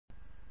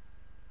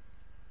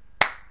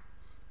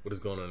What is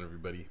going on,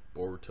 everybody?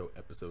 Boruto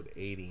episode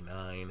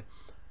 89.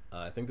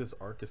 I think this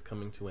arc is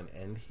coming to an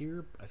end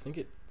here. I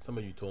think some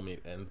of you told me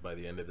it ends by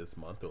the end of this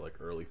month or like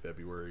early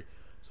February,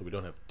 so we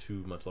don't have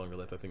too much longer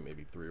left. I think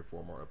maybe 3 or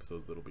 4 more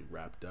episodes that'll be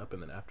wrapped up,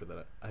 and then after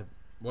that,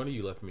 one of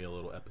you left me a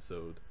little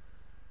episode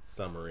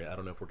summary. I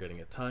don't know if we're getting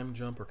a time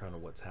jump or kind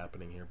of what's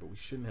happening here, but we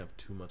shouldn't have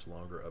too much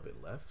longer of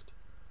it left.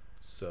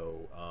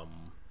 So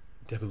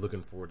definitely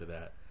looking forward to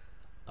that.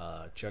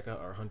 Check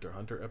out our Hunter x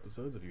Hunter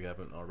episodes if you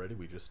haven't already.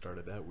 We just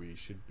started that. We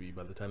should be,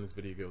 by the time this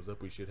video goes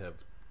up, we should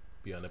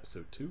be on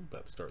episode 2,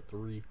 about to start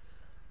 3.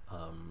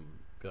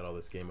 Got all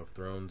this Game of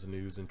Thrones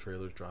news and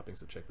trailers dropping,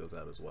 so check those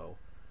out as well.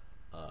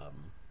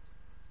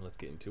 Let's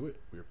get into it.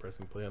 We are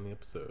pressing play on the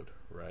episode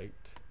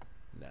right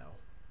now.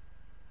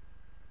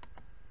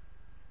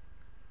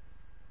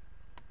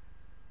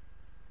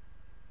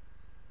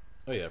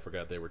 Oh yeah, I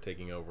forgot they were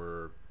taking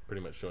over,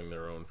 pretty much showing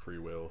their own free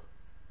will.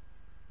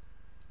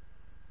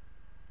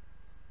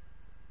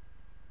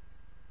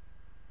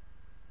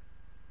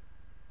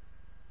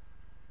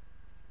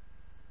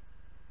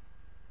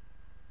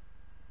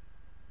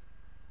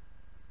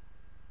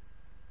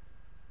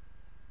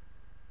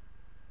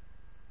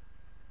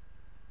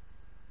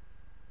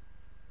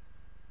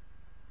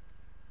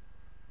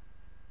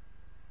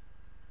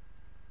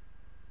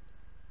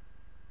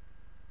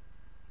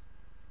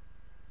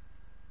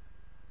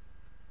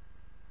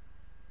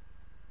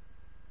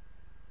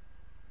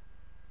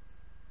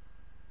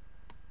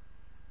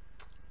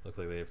 Looks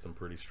like they have some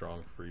pretty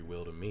strong free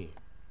will to me.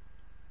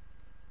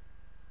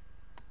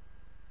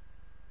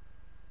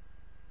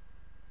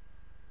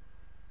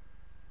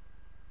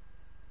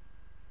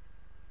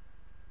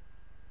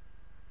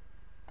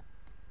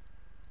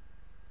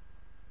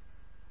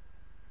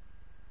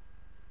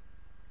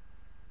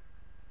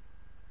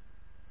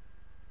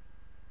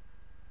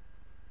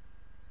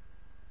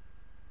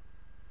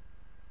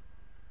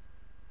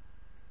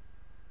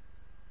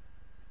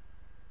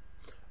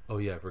 Oh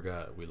yeah, I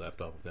forgot. We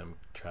left off with them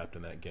trapped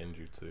in that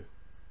genjutsu.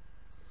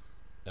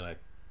 And I'm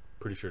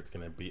pretty sure it's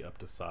going to be up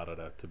to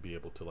Sarada to be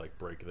able to like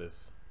break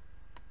this.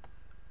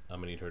 I'm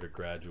going to need her to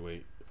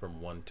graduate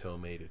from 1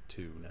 Tomei to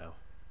 2 now.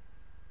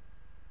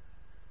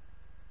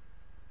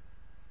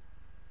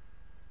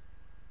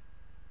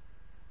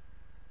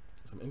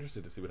 So I'm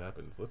interested to see what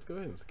happens. Let's go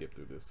ahead and skip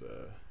through this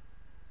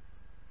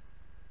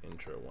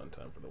intro one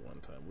time for the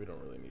one time. We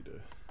don't really need to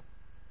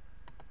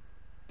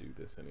do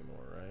this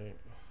anymore, right?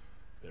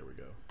 There we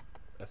go.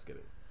 Let's get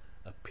it.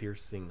 A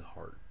piercing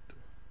heart.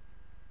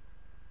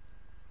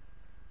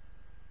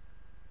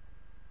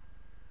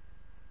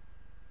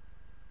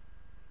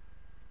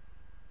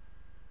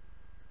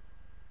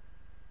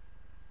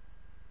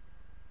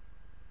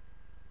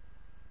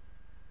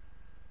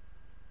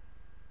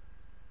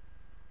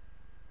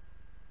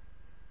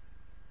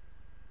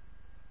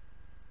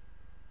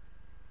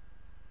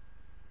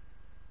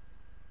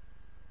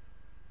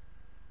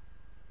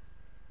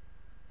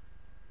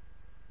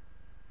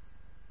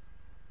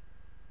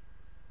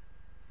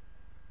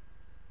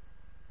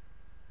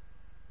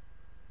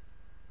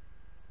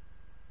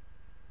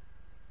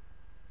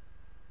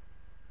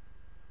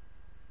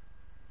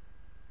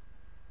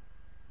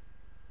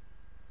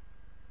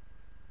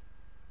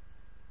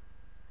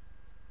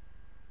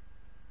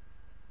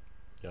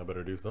 Y'all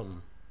better do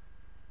something.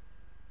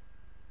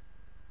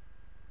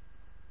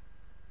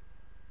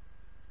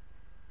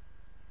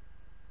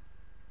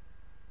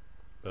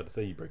 About to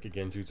say, you break a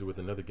genjutsu with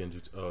another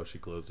genjutsu. Oh, she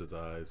closed his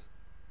eyes.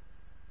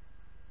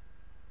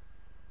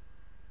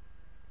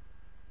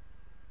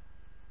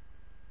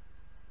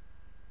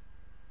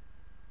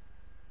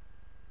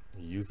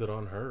 Use it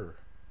on her.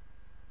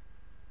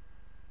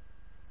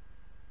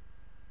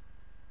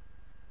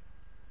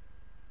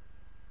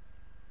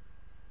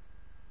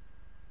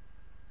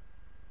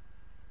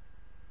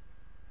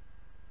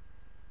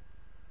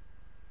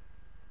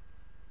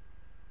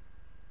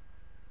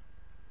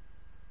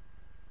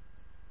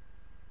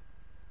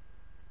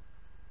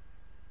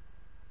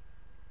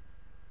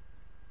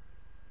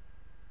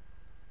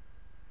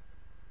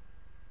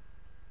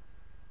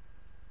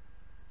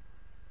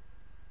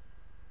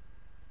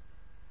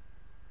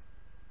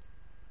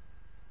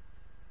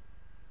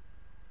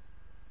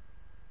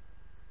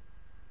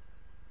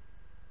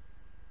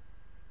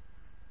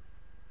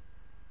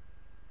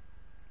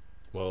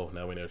 Well,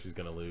 now we know she's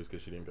gonna lose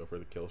because she didn't go for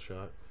the kill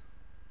shot.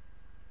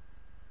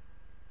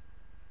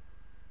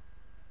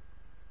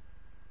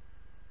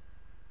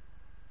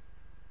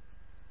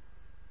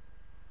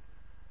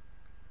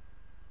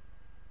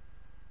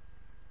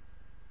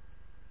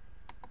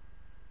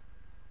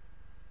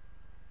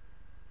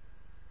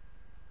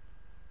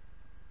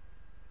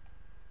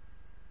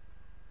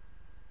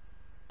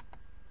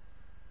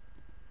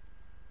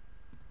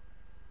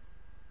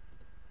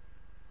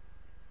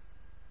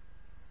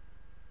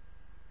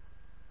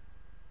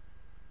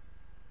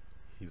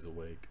 He's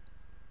awake.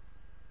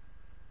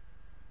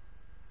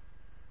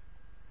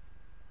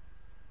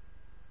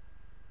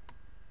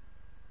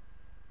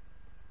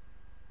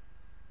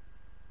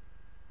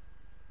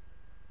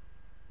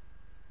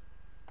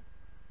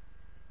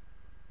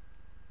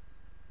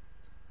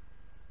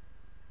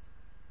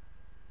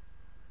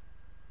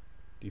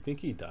 Do you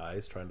think he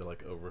dies trying to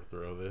like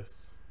overthrow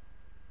this?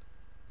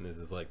 And this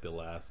is like the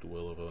last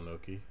will of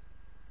Onoki?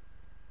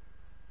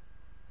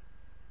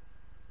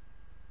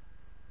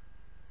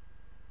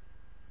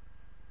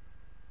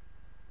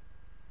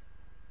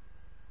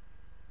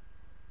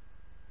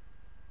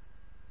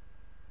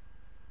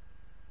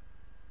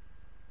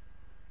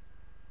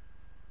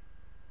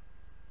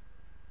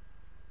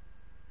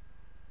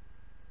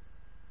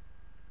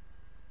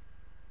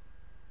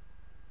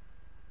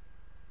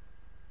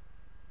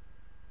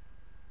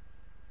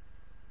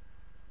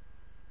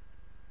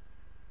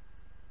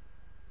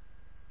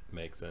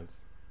 Makes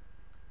sense.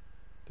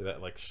 Did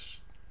that like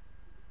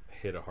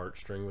hit a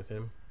heartstring with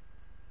him?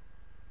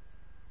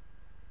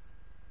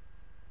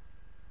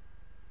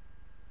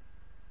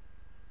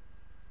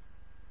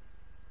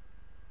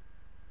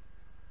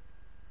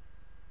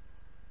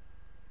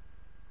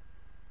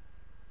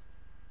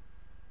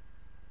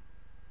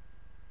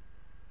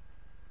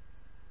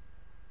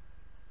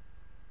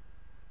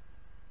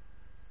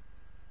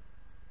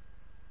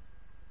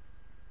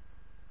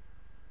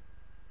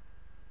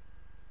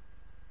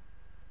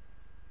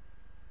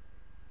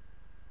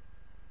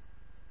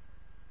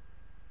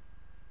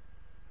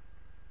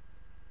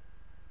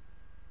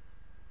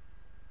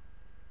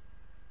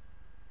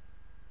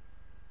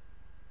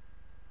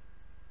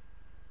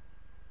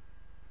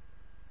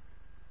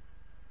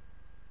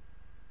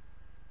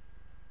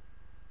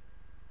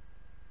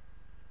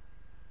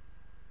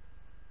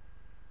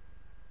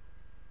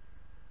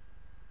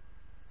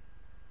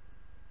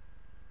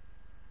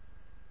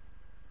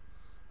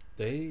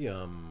 They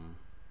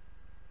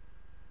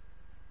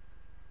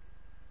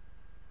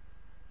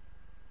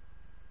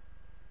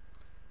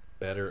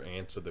better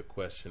answer the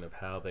question of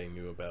how they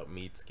knew about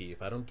Mitsuki.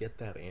 If I don't get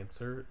that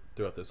answer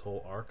throughout this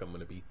whole arc, I'm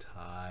gonna be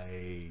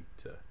tight.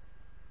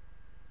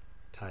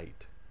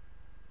 Tight.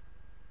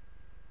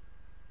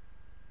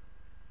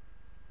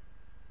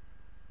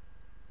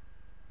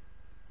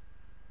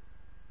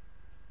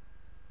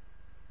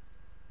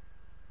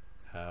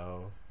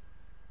 How?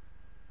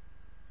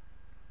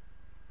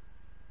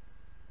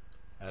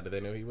 How did they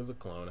know he was a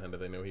clone? How did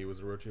they know he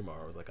was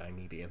Orochimaru? I was like, I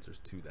need answers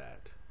to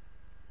that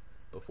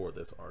before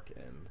this arc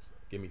ends.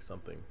 Give me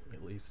something,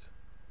 at least.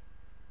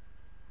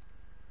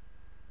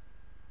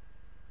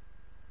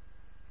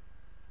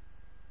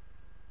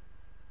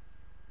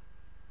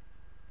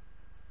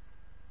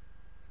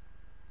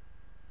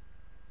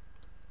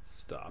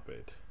 Stop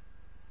it.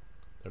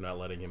 They're not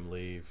letting him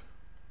leave.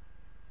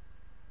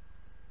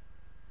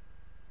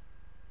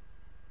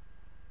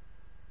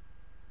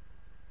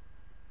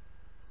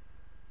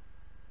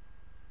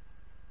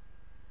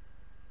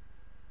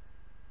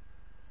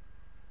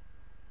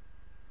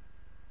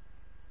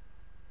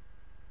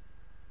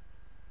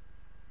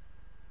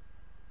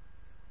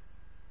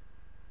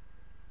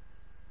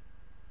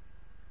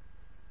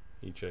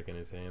 He checking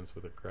his hands for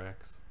the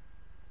cracks.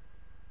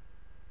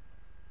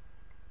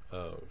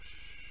 Oh,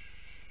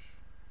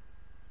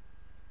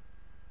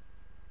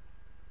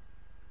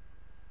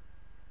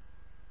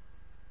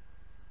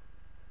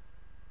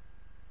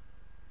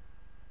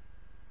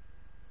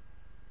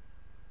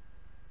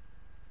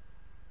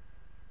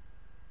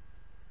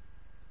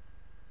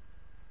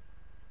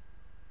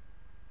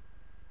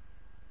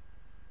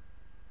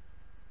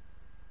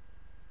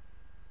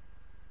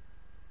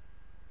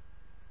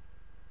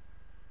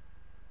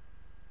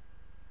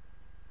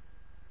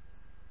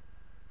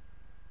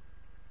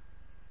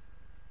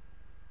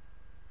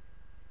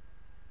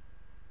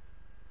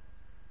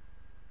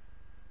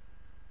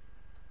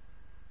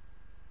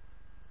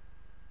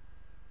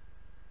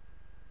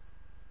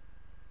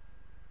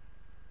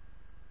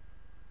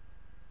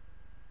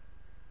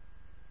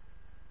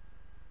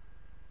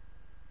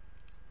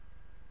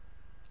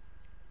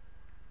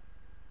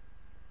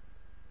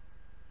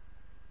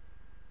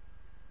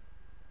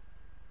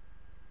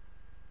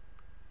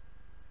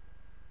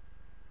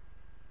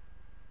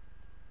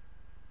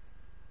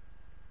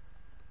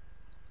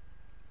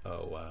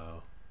 oh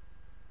wow.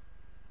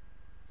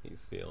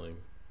 He's feeling.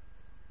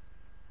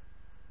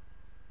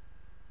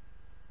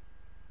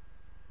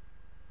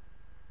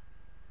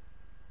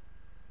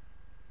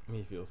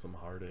 He feels some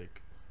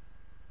heartache.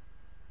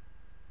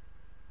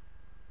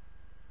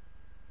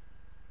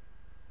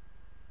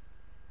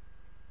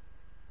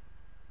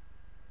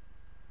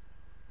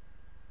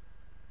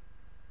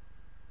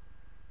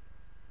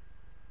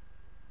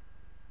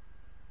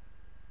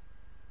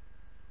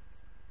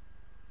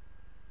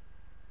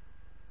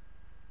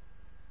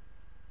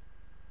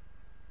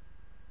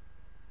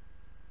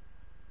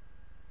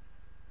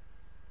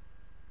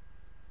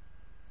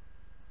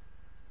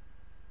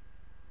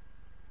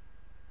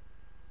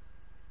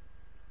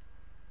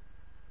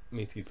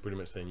 Mitsuki's pretty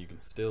much saying you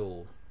can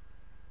still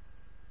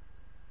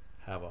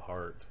have a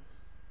heart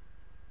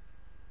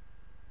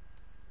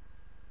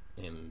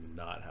and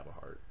not have a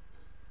heart.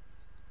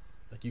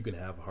 Like you can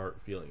have a heart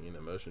feeling and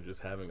emotion.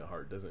 Just having a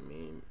heart doesn't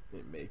mean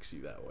it makes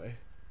you that way.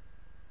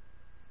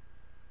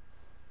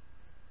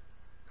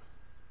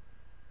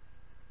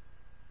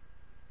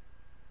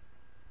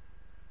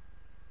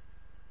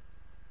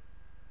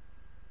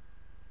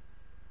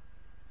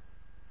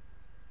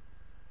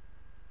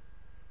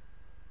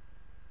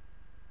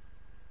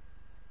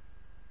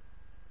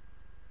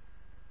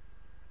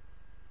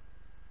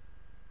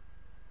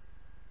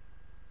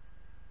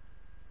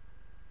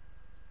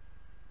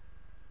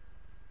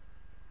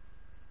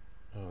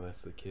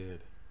 that's the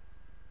kid.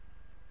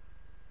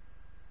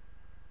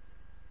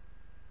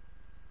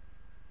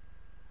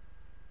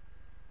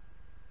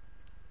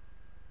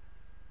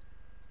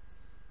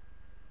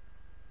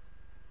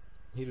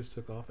 He just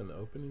took off in the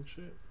opening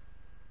shit.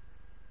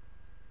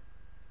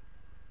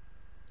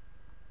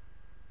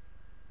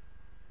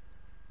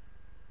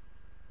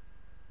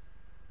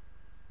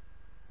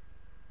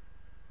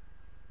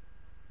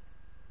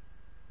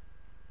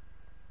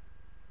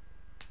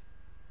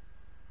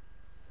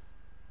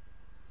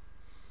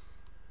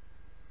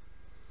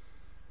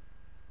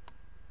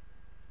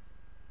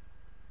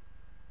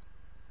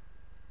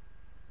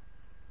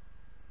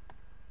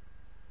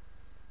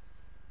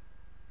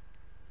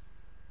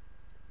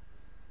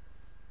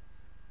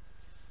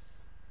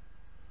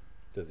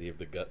 Does he have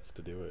the guts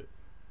to do it?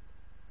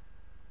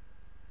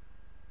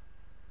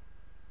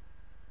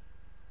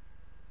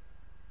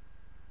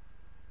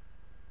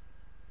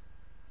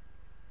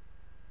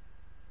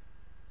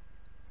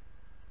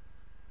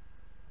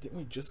 Didn't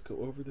we just go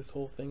over this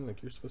whole thing?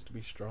 Like, you're supposed to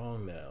be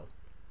strong now.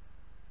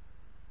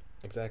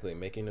 Exactly,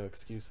 making no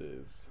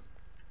excuses.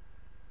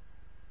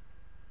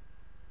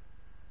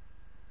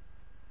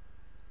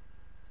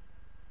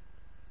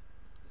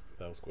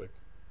 That was quick.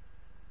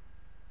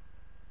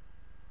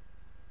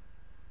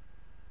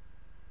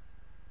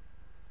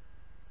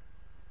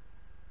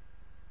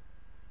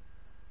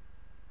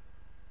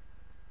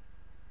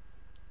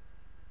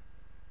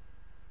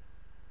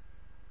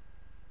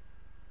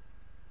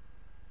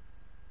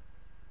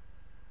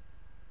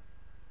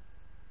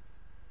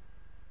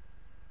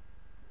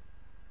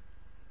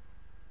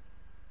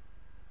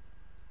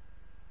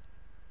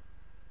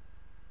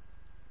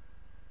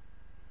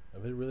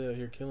 Are they really out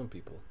here killing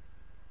people?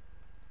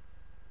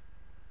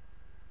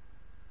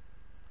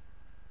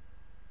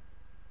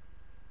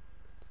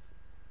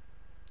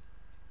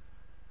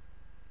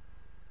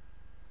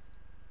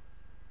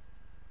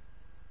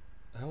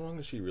 How long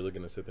is she really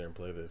gonna sit there and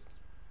play this?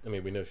 I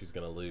mean, we know she's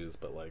gonna lose,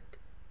 but like,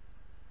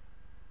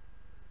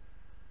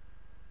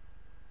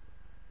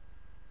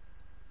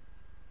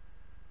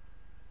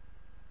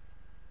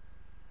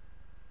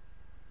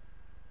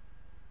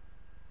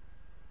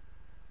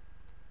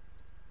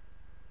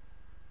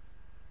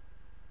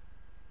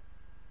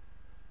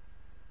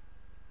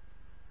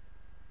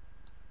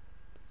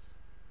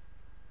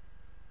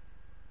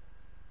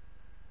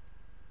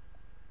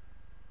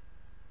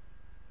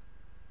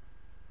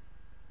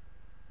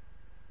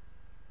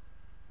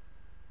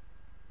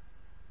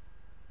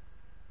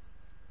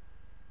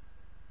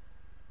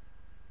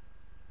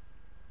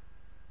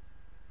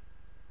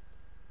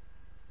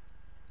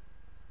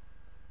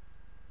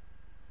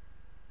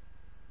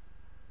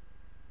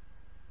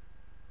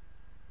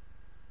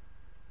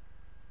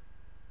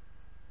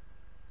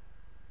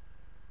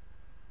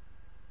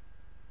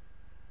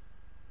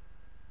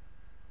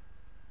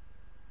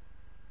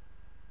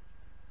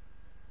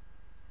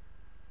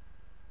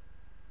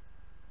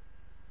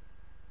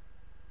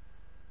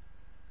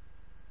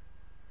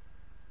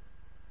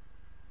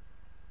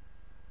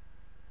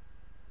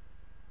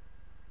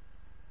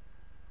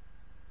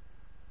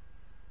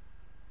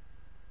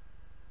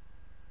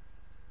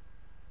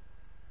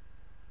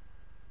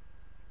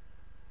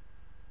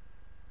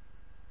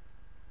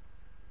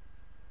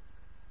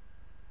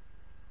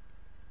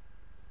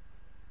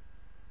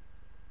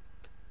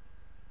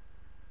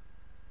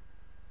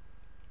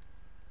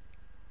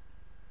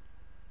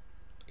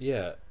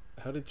 yeah.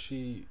 How did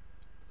she?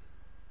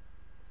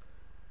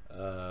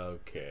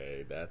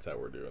 Okay, that's how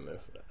we're doing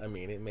this. I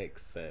mean, it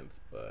makes sense,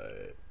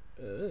 but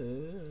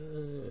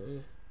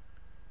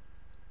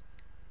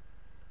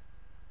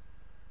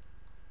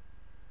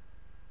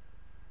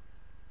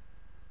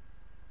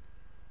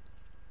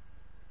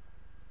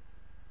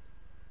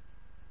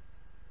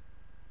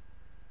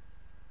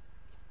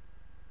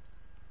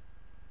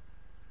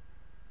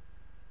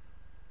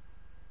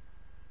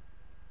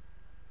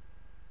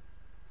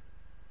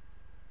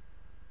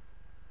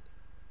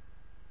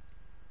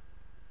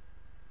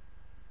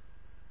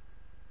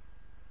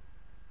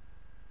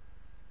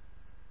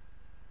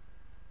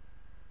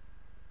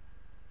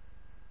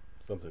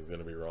something's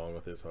gonna be wrong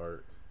with his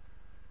heart.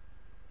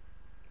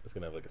 It's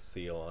gonna have like a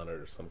seal on it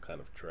or some kind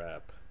of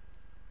trap.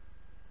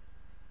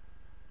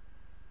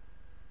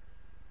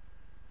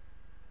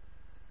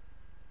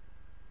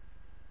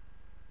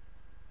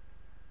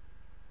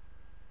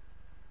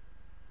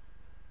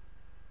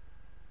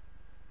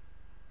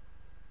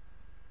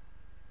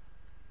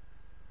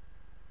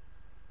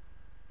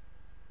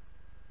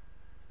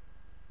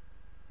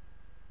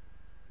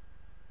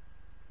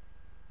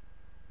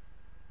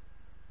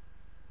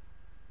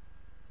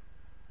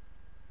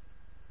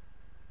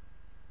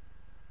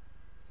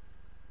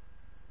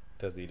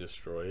 Does he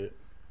destroy it?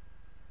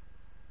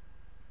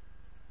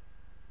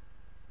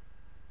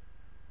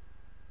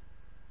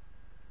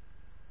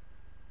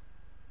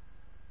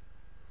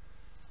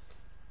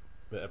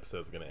 The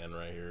episode's gonna end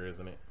right here,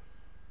 isn't it?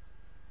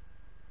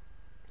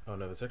 Oh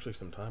no, there's actually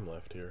some time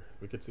left here.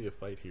 We could see a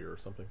fight here or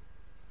something.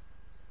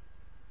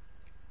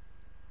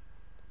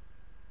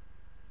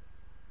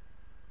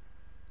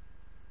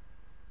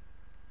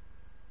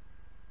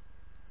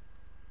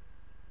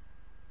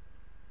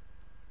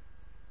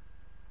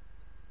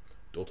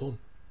 Doton.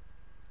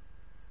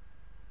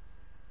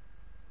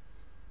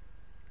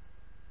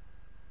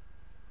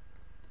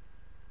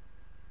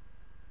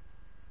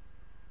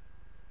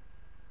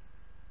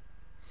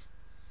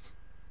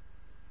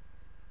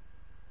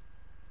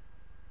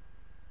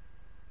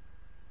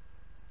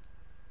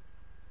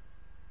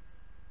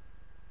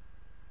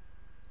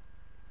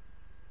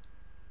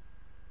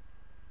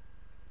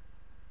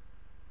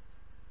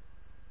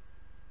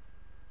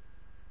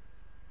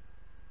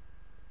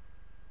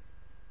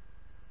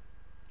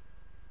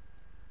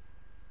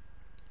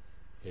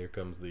 Here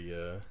comes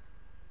the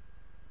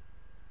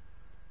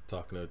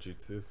talk no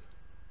jutsus.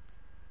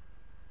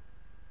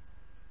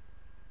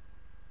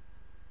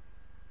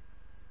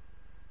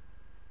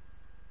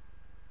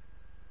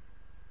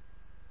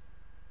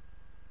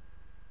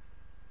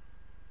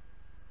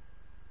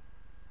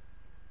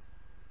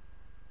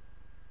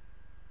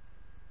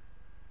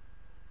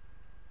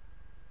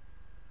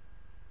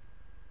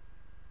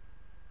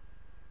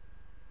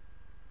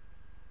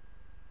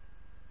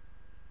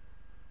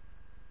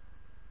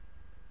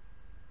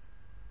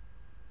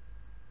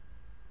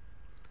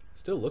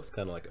 Still looks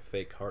kind of like a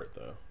fake heart,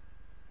 though.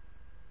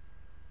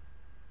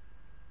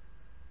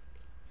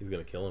 He's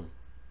gonna kill him.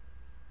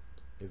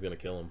 He's gonna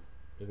kill him.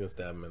 He's gonna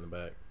stab him in the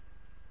back.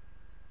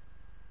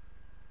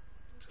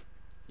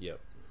 Yep.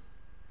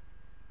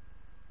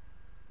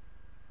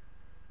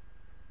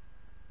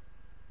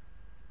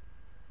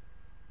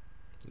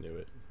 Knew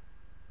it.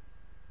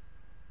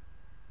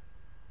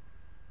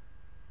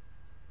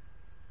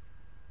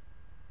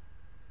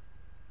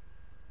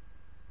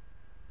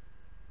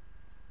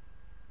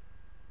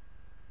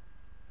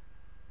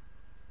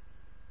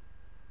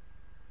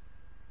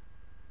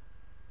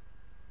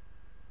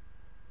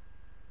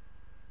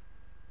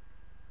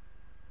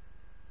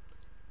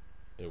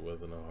 It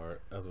wasn't a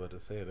heart. I was about to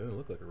say, it didn't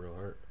look like a real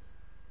heart.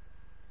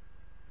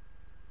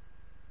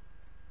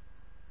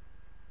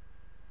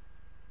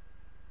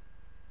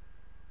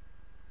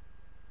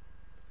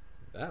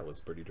 That was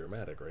pretty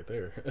dramatic right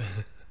there.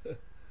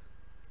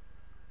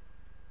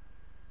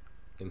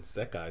 And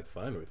Sekai's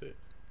fine with it.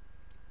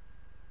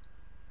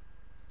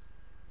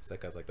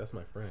 Sekai's like, that's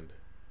my friend.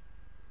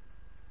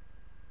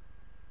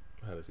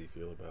 How does he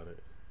feel about it?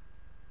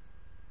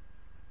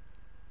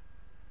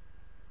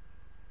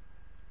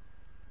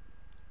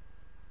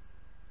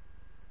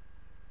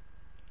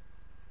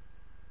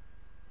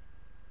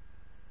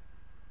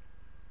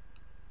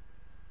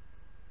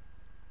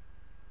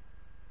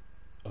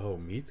 Oh,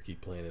 Mitsuki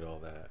planted all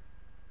that.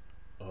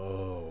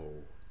 Oh.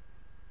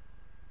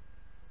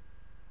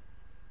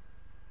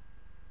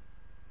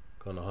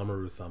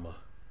 Konohamaru-sama.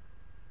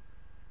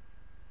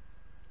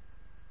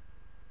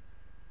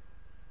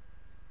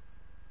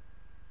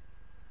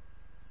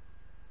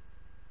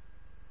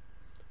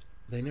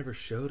 They never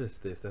showed us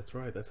this. That's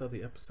right. That's how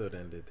the episode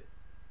ended.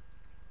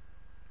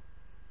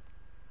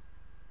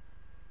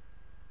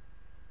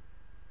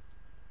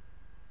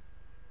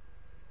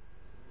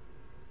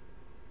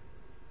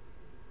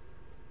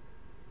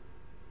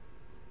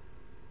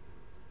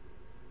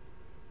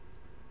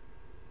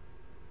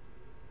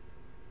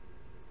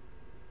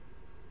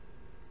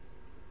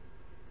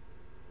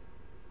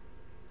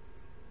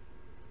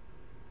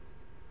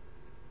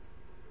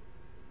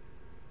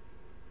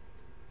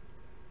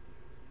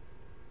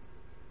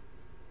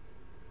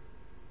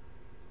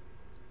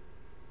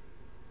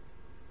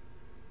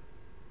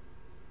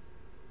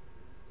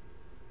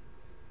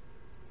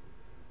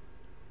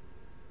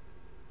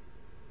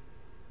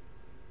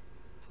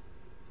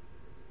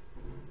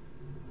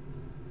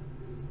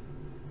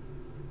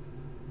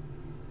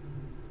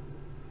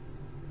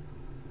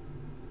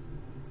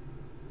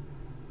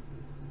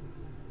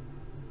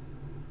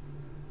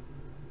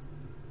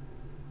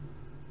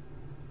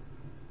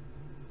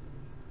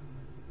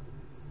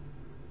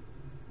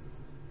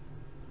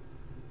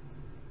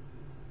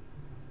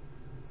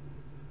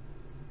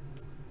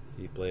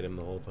 He played him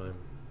the whole time.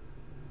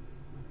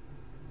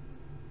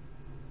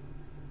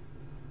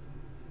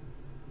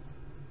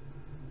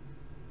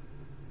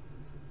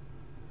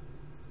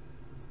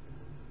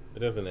 It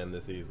doesn't end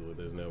this easily.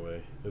 There's no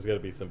way. There's got to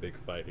be some big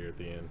fight here at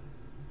the end.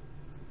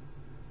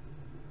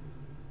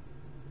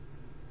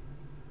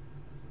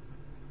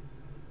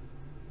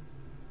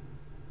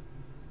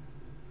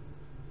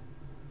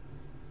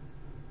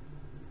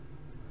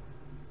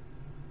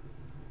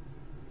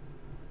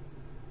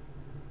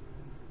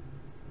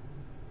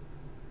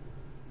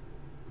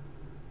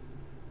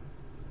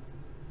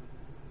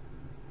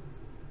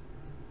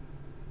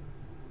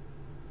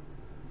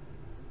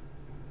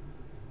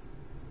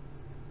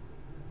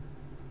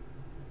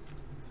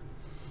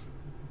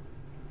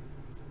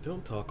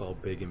 Don't talk all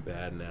big and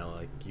bad now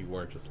like you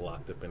weren't just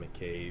locked up in a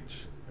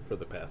cage for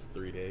the past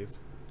 3 days.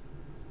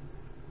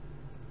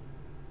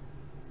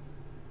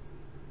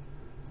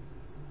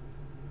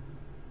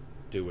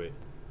 Do it.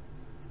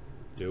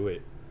 Do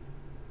it.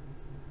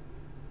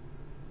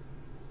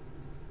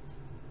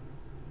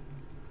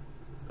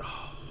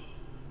 Oh.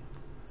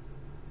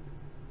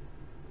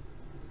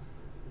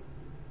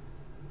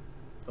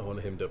 I want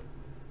him to...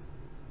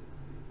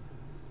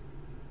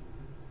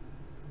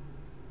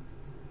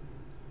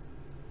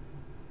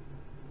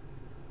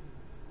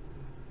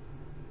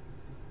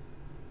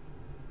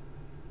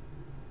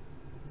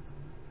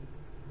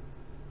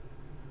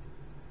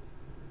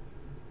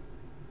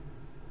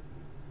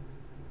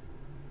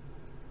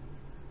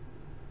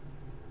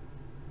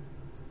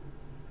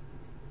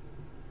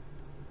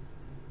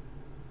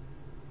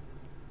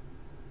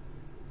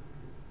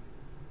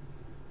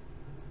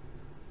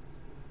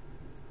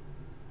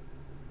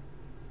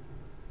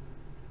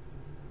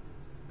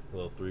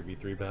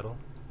 3v3 battle.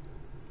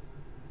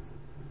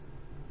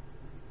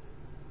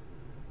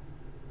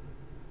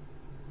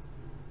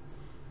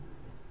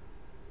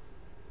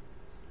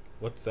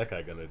 What's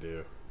Sekai gonna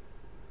do?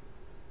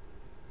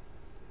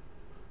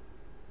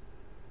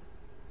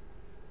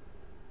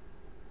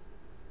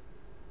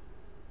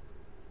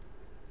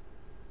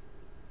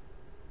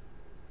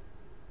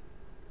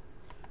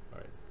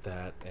 Alright,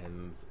 that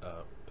ends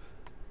up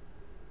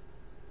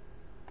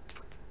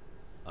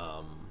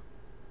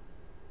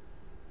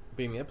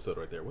being the episode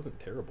right there. It wasn't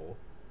terrible.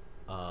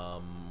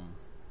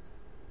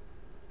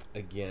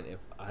 Again, if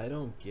I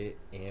don't get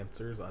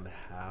answers on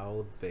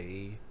how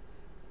they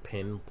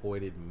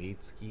pinpointed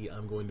Mitsuki,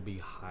 I'm going to be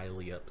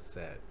highly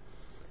upset.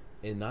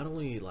 And not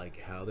only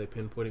like how they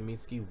pinpointed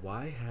Mitsuki,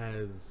 why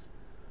has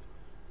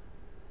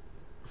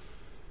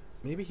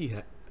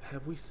maybe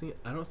have we seen?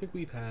 I don't think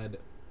we've had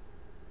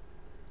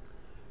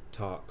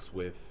talks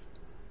with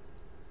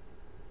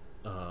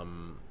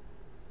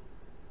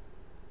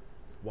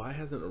why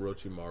hasn't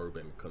Orochimaru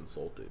been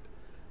consulted?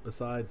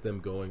 Besides them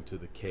going to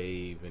the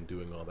cave and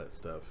doing all that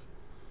stuff,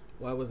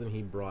 why wasn't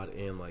he brought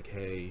in like,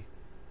 hey,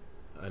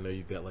 I know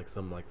you've got like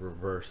some like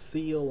reverse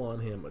seal on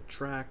him, a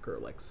tracker,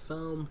 like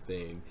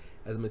something.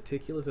 As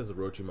meticulous as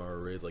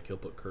Orochimaru is, like he'll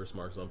put curse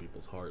marks on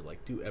people's heart,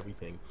 like do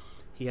everything.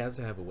 He has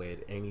to have a way at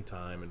any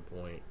time and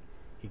point.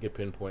 He could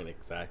pinpoint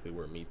exactly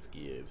where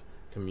Mitsuki is,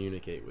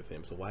 communicate with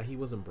him. So why he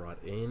wasn't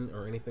brought in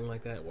or anything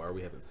like that? Why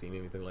we haven't seen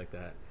anything like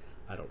that?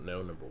 I don't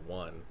know, number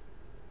one.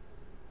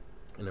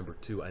 And number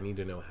two, I need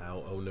to know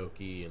how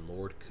Onoki and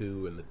Lord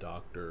Ku and the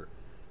doctor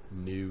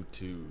knew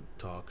to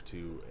talk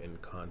to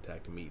and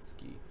contact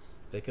Mitsuki.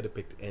 They could have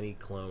picked any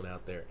clone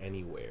out there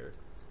anywhere,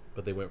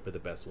 but they went for the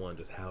best one.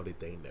 Just how did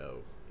they know?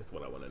 Is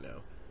what I want to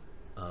know.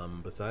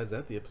 Besides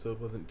that, the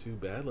episode wasn't too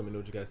bad. Let me know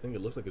what you guys think.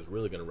 It looks like it's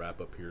really going to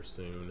wrap up here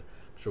soon.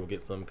 I'm sure we'll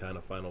get some kind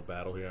of final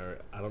battle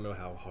here. I don't know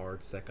how hard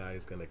Sekai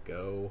is going to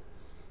go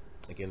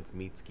against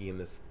Mitsuki in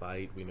this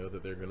fight. We know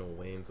that they're going to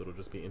win, so it'll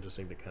just be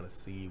interesting to kind of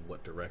see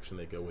what direction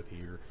they go with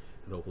here.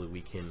 And hopefully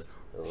we can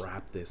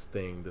wrap this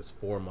thing, this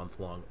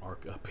 4-month-long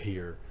arc up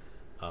here,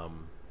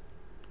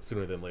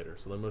 sooner than later.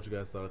 So let me know what you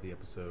guys thought of the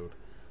episode.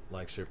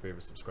 Like, share,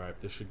 favorite, subscribe.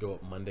 This should go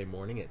up Monday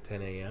morning at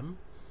 10 a.m.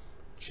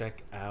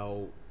 Check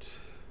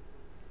out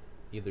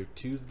either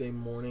Tuesday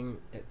morning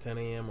at 10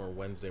 a.m. or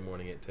Wednesday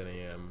morning at 10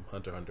 a.m.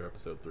 Hunter x Hunter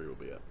episode 3 will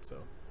be up. So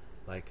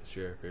like,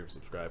 share, favorite,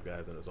 subscribe,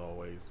 guys, and as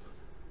always,